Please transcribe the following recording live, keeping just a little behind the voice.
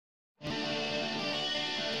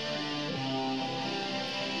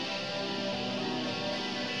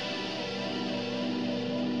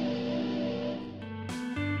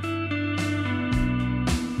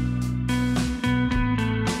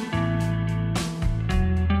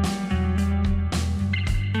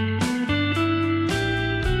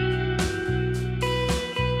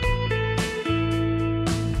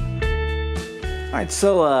Alright,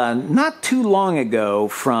 so not too long ago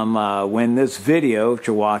from when this video that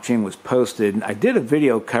you're watching was posted, I did a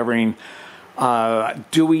video covering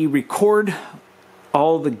do we record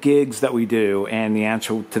all the gigs that we do, and the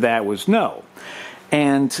answer to that was no.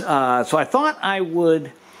 And so I thought I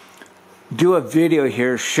would do a video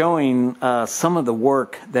here showing some of the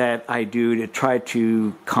work that I do to try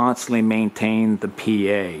to constantly maintain the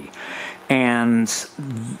PA. And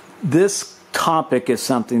this topic is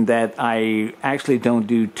something that I actually don't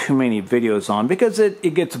do too many videos on because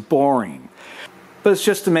it gets boring. But it's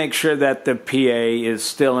just to make sure that the PA is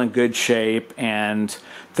still in good shape, and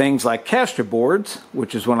things like caster boards,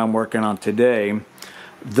 which is what I'm working on today,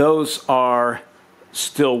 those are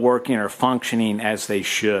still working or functioning as they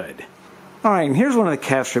should. Alright, and here's one of the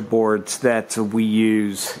caster boards that we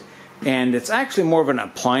use, and it's actually more of an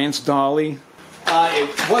appliance dolly.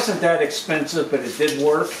 It wasn't that expensive, but it did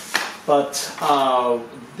work. But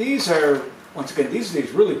these are, once again, these are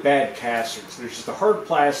these really bad casters. They're just a hard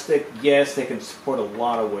plastic. Yes, they can support a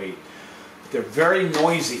lot of weight. They're very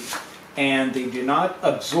noisy, and they do not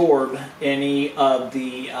absorb any of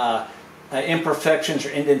the imperfections or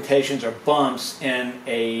indentations or bumps in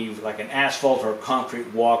like an asphalt or a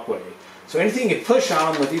concrete walkway. So anything you push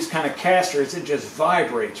on them with these kind of casters, it just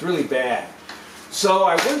vibrates really bad. So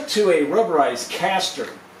I went to a rubberized caster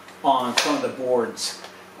on some of the boards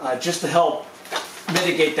just to help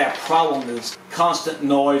mitigate that problem, this constant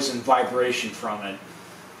noise and vibration from it.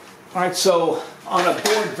 Alright, so on a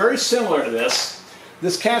board very similar to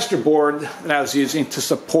this caster board that I was using to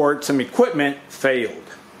support some equipment failed.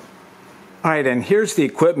 Alright, and here's the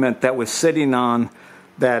equipment that was sitting on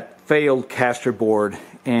that failed caster board.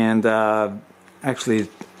 And actually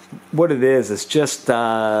what it is just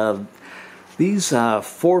these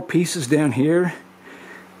 4 pieces down here.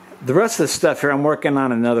 The rest of the stuff here, I'm working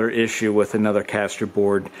on another issue with another caster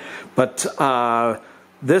board. But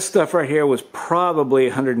this stuff right here was probably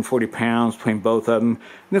 140 pounds between both of them. And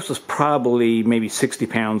this was probably maybe 60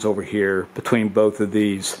 pounds over here between both of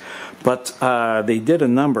these. But they did a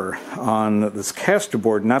number on this caster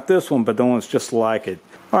board, not this one, but the one that's just like it.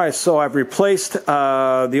 Alright, so I've replaced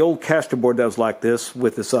the old caster board that was like this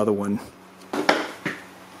with this other one.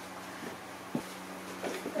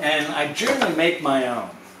 And I generally make my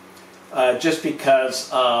own. Just because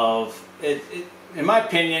of it, in my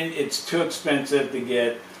opinion, it's too expensive to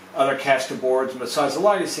get other caster boards. Besides, a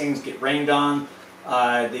lot of these things get rained on,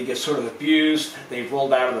 they get sort of abused, they've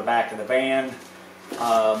rolled out of the back of the van.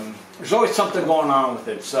 There's always something going on with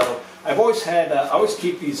it. So I've always had, I always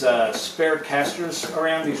keep these spare casters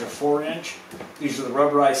around. These are 4-inch. These are the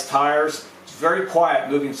rubberized tires. It's very quiet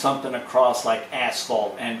moving something across like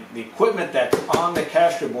asphalt, and the equipment that's on the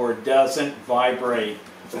caster board doesn't vibrate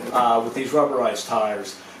with these rubberized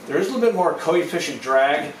tires. There is a little bit more coefficient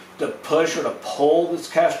drag to push or to pull this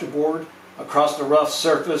caster board across the rough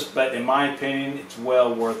surface, but in my opinion, it's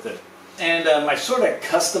well worth it. And I sort of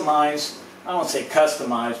customize, I won't say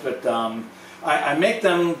customize, but I make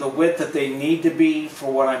them the width that they need to be for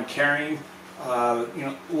what I'm carrying. You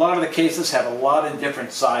know, a lot of the cases have a lot of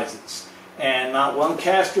different sizes, and not one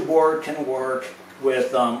caster board can work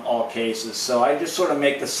with all cases. So I just sort of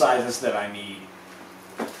make the sizes that I need.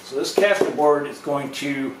 So this caster board is going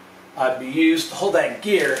to be used to hold that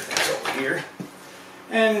gear that's over here.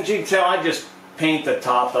 And as you can tell, I just paint the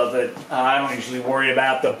top of it. I don't usually worry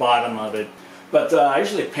about the bottom of it. But I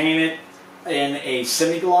usually paint it in a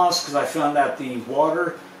semi-gloss because I found that the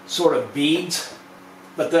water sort of beads.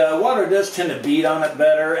 But the water does tend to bead on it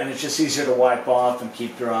better, and it's just easier to wipe off and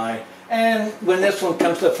keep dry. And when this one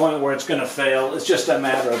comes to the point where it's going to fail, it's just a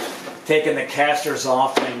matter of taking the casters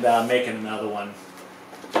off and making another one.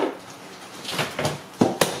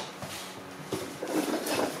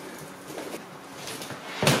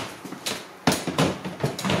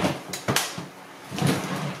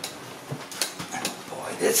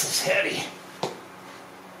 Boy, this is heavy.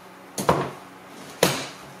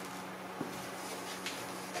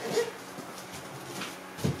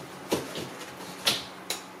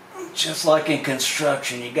 Just like in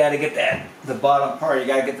construction, you got to get the bottom part, you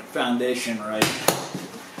got to get the foundation right.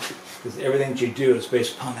 Because everything that you do is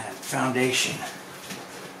based upon that foundation.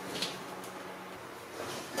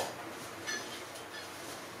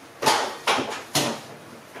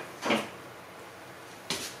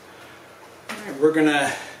 All right, we're going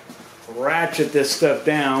to ratchet this stuff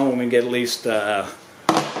down when we get at least a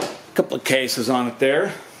couple of cases on it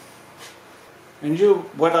there. And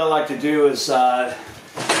what I like to do is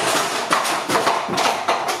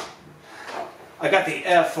I got the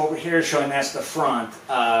F over here showing that's the front,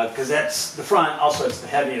 because that's the front, also it's the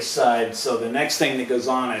heaviest side, so the next thing that goes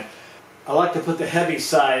on it, I like to put the heavy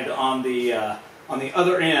side on the on the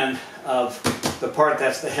other end of the part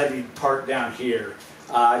that's the heavy part down here.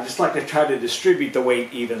 I just like to try to distribute the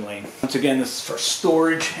weight evenly. Once again, this is for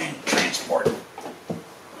storage and transport.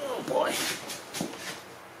 Oh boy.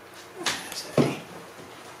 That's heavy.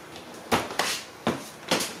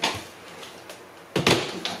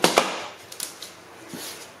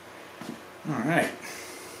 All right.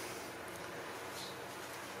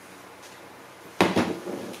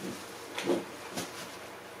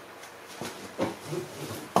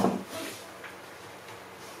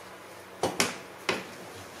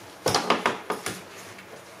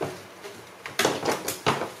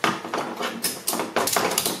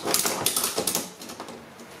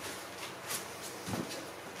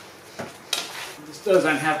 This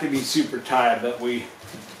doesn't have to be super tight, but we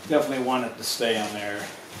definitely want it to stay on there.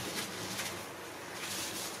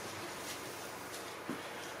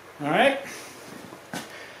 All right.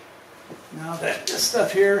 Now that this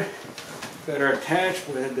stuff here better attached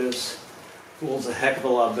with this pulls a heck of a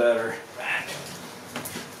lot better back.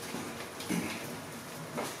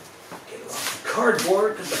 Get it off the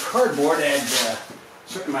cardboard because the cardboard adds a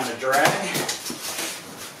certain amount of drag.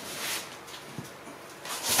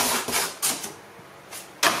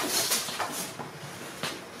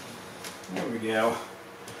 There we go.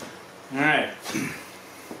 All right.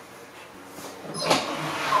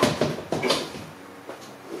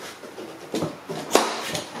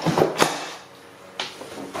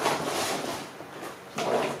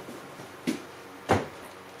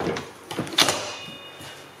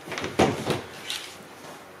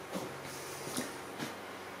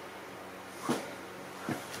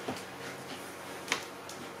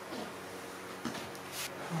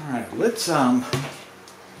 All right, let's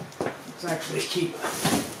actually keep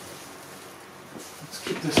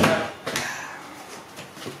this out.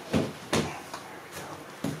 Right,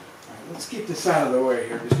 let's keep this out of the way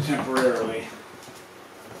here just temporarily.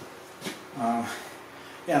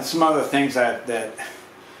 Yeah, some other things that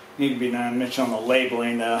need to be done. I mentioned on the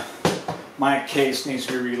labeling. My case needs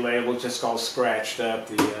to be relabeled. It's just all scratched up.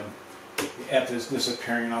 The F is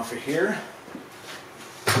disappearing off of here.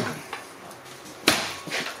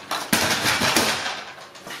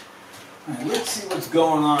 Right, let's see what's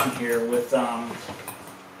going on here with Alright,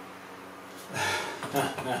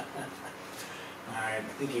 I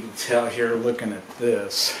think you can tell here looking at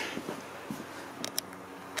this.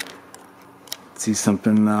 See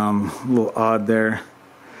something a little odd there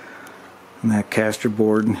on that caster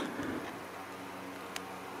board.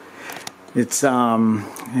 It's I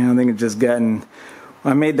think it's just gotten.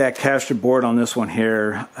 I made that caster board on this one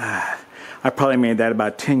here. I probably made that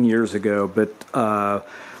about 10 years ago, but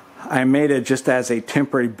I made it just as a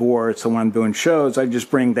temporary board, so when I'm doing shows, I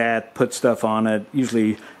just bring that, put stuff on it,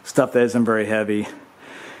 usually stuff that isn't very heavy,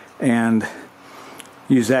 and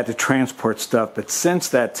use that to transport stuff. But since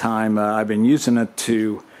that time, I've been using it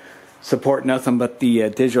to support nothing but the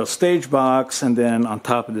digital stage box, and then on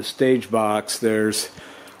top of the stage box, there's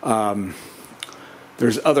other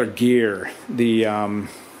gear. The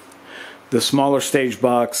smaller stage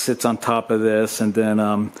box sits on top of this, and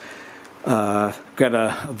then got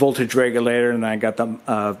a voltage regulator, and I got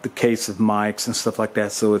the case of mics and stuff like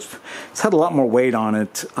that. So it's had a lot more weight on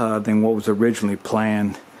it than what was originally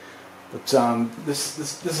planned. But this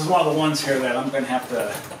is one of the ones here that I'm going to have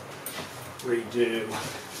to redo.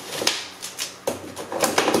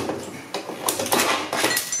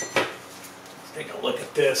 Let's take a look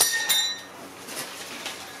at this.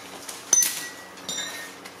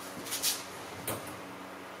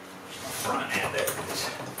 Front end, there it is.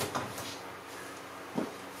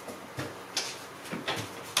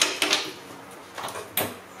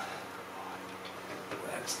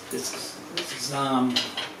 This is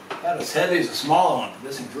about as heavy as a smaller one.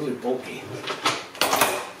 This is really bulky.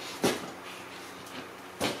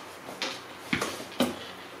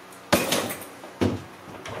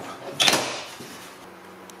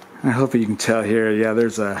 I hope you can tell here. Yeah,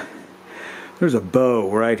 there's a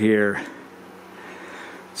bow right here.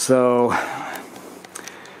 So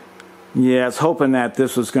yeah, I was hoping that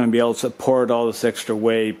this was going to be able to support all this extra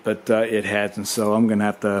weight, but it hasn't. So I'm going to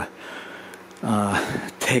have to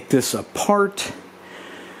take this apart.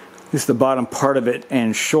 This is the bottom part of it,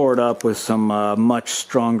 and shore it up with some much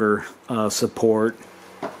stronger support.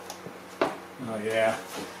 Oh yeah,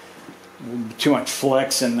 too much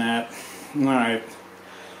flex in that. All right,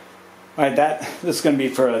 this is going to be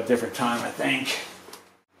for a different time, I think.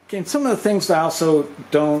 Okay, and some of the things that I also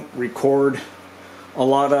don't record a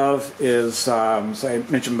lot of is, as I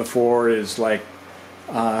mentioned before, is like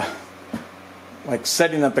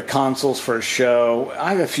setting up the consoles for a show.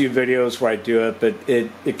 I have a few videos where I do it, but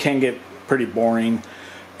it can get pretty boring.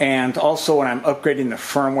 and also when I'm upgrading the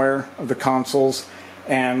firmware of the consoles.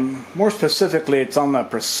 And more specifically, it's on the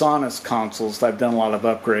PreSonus consoles that I've done a lot of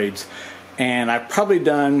upgrades. And I've probably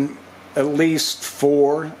done at least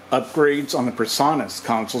 4 upgrades on the PreSonus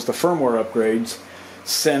consoles, the firmware upgrades,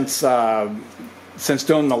 since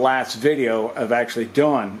doing the last video of actually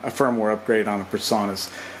doing a firmware upgrade on the PreSonus.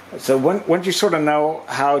 So once you sort of know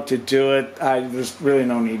how to do it, there's really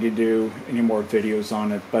no need to do any more videos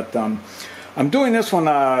on it. But I'm doing this one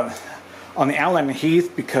on the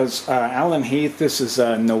A&H because A&H, this is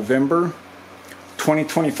November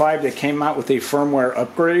 2025, they came out with a firmware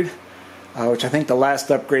upgrade, which I think the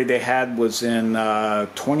last upgrade they had was in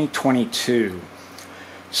 2022.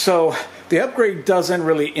 So the upgrade doesn't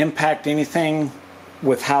really impact anything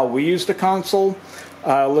with how we use the console.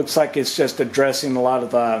 Looks like it's just addressing a lot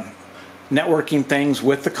of networking things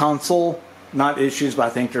with the console, not issues, but I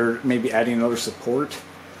think they're maybe adding other support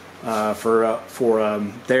for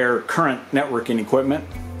their current networking equipment.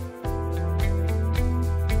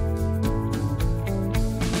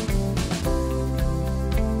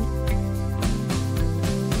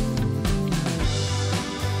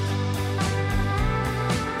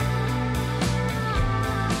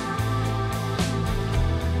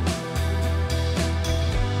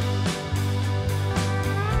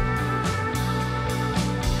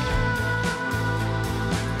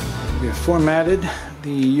 We have formatted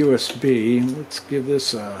the USB. Let's give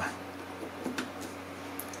this a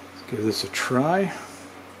try.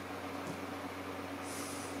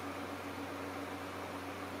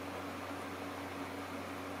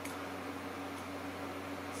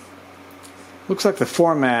 Looks like the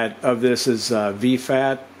format of this is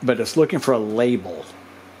VFAT, but it's looking for a label.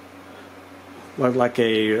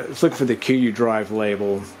 It's looking for the QU drive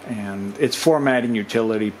label, and its formatting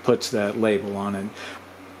utility puts that label on it.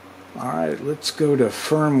 Alright, let's go to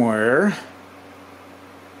firmware.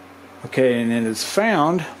 Okay, and it is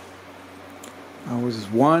found was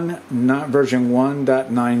version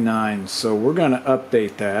 1.99, so we're going to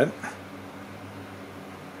update that.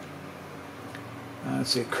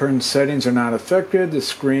 Let's see, current settings are not affected. The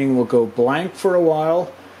screen will go blank for a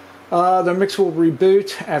while. The mix will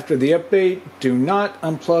reboot after the update. Do not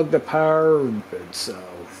unplug the power. So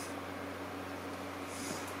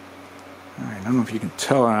alright, I don't know if you can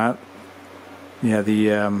tell that. Yeah,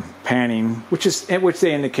 the panning, which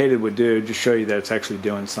they indicated would do, just show you that it's actually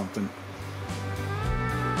doing something.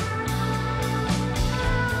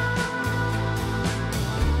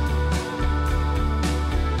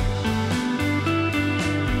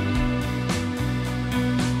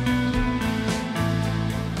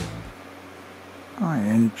 Alright,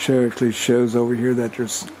 and it actually shows over here that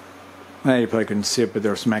there's, well, you probably couldn't see it, but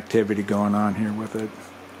there's some activity going on here with it.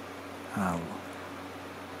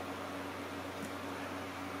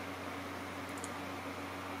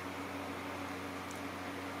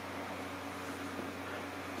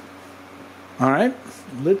 Alright,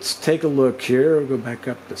 let's take a look here. We'll go back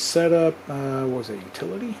up to setup. What was it,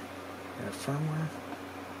 utility? Yeah, firmware.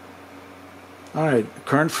 Alright,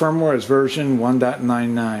 current firmware is version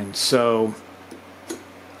 1.99. So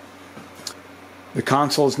the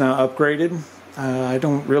console is now upgraded. I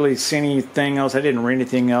don't really see anything else. I didn't read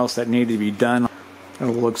anything else that needed to be done. It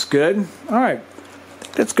looks good. Alright, I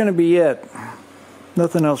think that's going to be it.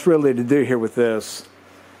 Nothing else really to do here with this.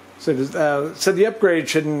 So the upgrade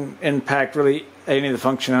shouldn't impact really any of the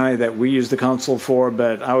functionality that we use the console for,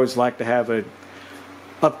 but I always like to have it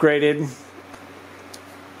upgraded.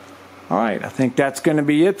 Alright, I think that's going to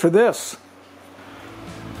be it for this.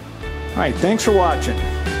 Alright, thanks for watching.